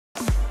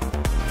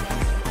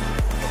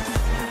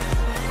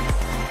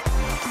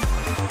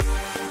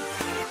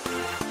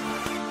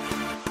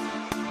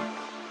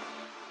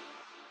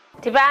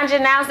D'banj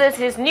announces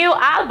his new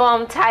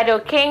album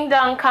titled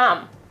Kingdom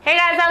Come. Hey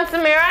guys, I'm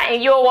Samira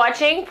and you're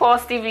watching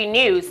Pulse TV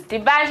News.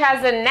 D'banj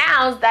has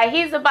announced that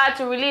he's about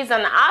to release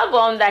an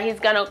album that he's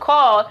gonna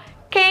call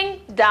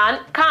Kingdom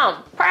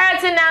Come. Prior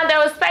to now, there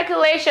was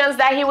speculations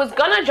that he was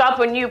gonna drop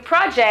a new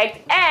project,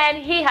 and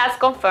he has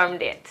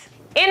confirmed it.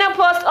 In a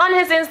post on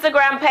his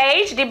Instagram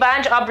page,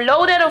 D'banj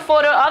uploaded a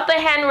photo of the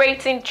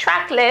handwritten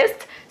track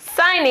list,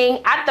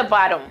 signing at the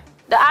bottom.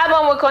 The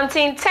album will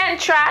contain 10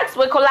 tracks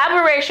with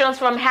collaborations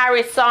from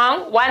Harry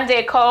Song,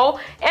 Wande Coal,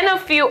 and a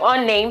few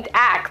unnamed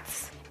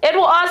acts. It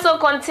will also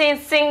contain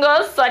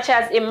singles such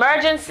as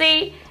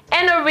Emergency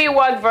and a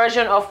reworked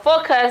version of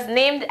Focus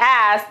named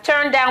as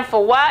Turn Down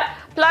For What,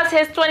 plus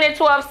his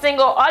 2012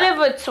 single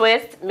Oliver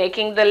Twist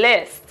making the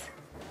list.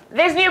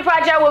 This new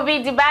project will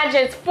be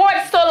D'banj's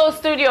fourth solo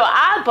studio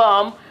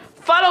album,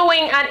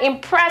 following an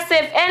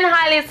impressive and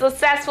highly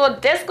successful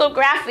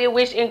discography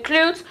which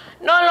includes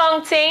No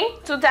Long Thing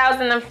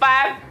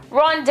 2005,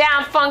 Run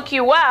Down Funk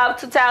You Up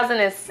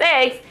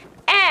 2006,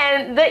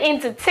 and The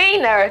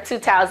Entertainer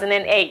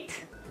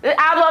 2008. The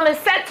album is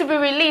set to be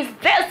released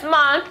this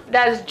month,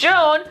 that's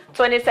June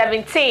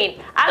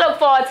 2017. I look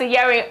forward to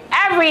hearing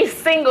every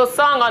single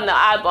song on the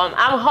album.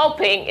 I'm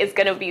hoping it's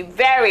going to be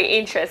very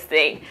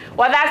interesting.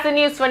 Well, that's the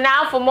news for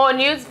now. For more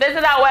news,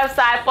 visit our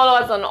website, follow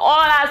us on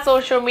all our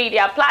social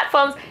media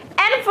platforms,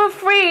 and for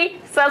free,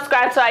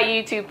 subscribe to our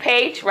YouTube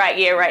page right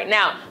here, right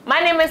now.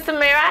 My name is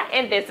Samira,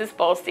 and this is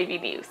Pulse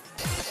TV News.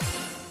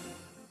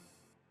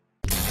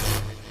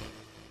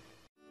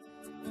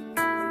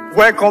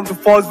 Welcome to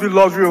Forestville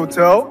Luxury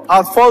Hotel.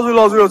 At Forestville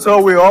Luxury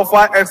Hotel, we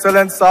offer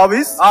excellent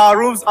service. Our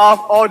rooms have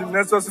all the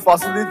necessary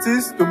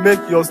facilities to make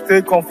your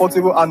stay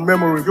comfortable and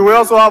memorable. You will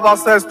also have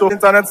access to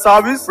internet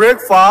service,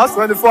 breakfast,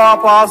 24-hour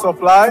power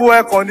supply, full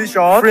air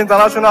condition, free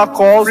international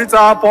calls, free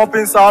tire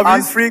pumping service,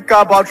 and free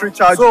car battery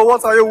charge. So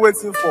what are you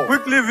waiting for?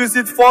 Quickly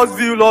visit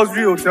Forestville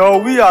Luxury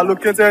Hotel. We are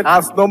located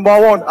at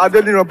 #1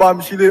 Adeline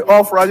Bamishile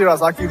off Raji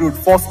Rasaki Road,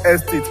 First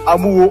Estate,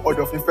 Amuwo,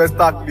 Odofin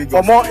Festac, Lagos.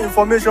 For more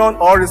information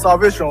or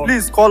reservation,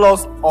 please call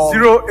us on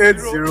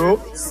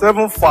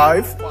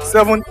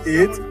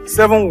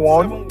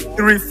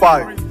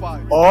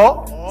 08075787135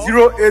 or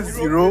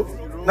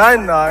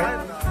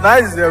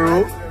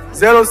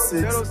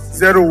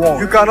 08099900601.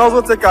 You can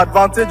also take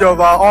advantage of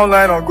our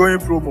online ongoing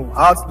promo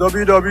at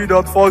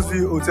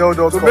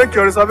www.forestvillehotel.com to make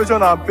your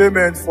reservation and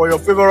payment for your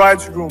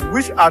favorite room,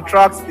 which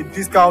attracts a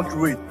discount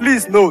rate.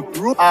 Please note,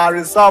 rooms are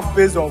reserved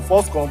based on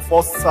first come,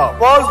 first serve.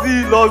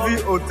 Forestville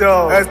Luxury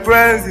Hotel.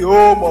 Experience the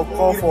home of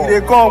comfort.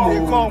 They come.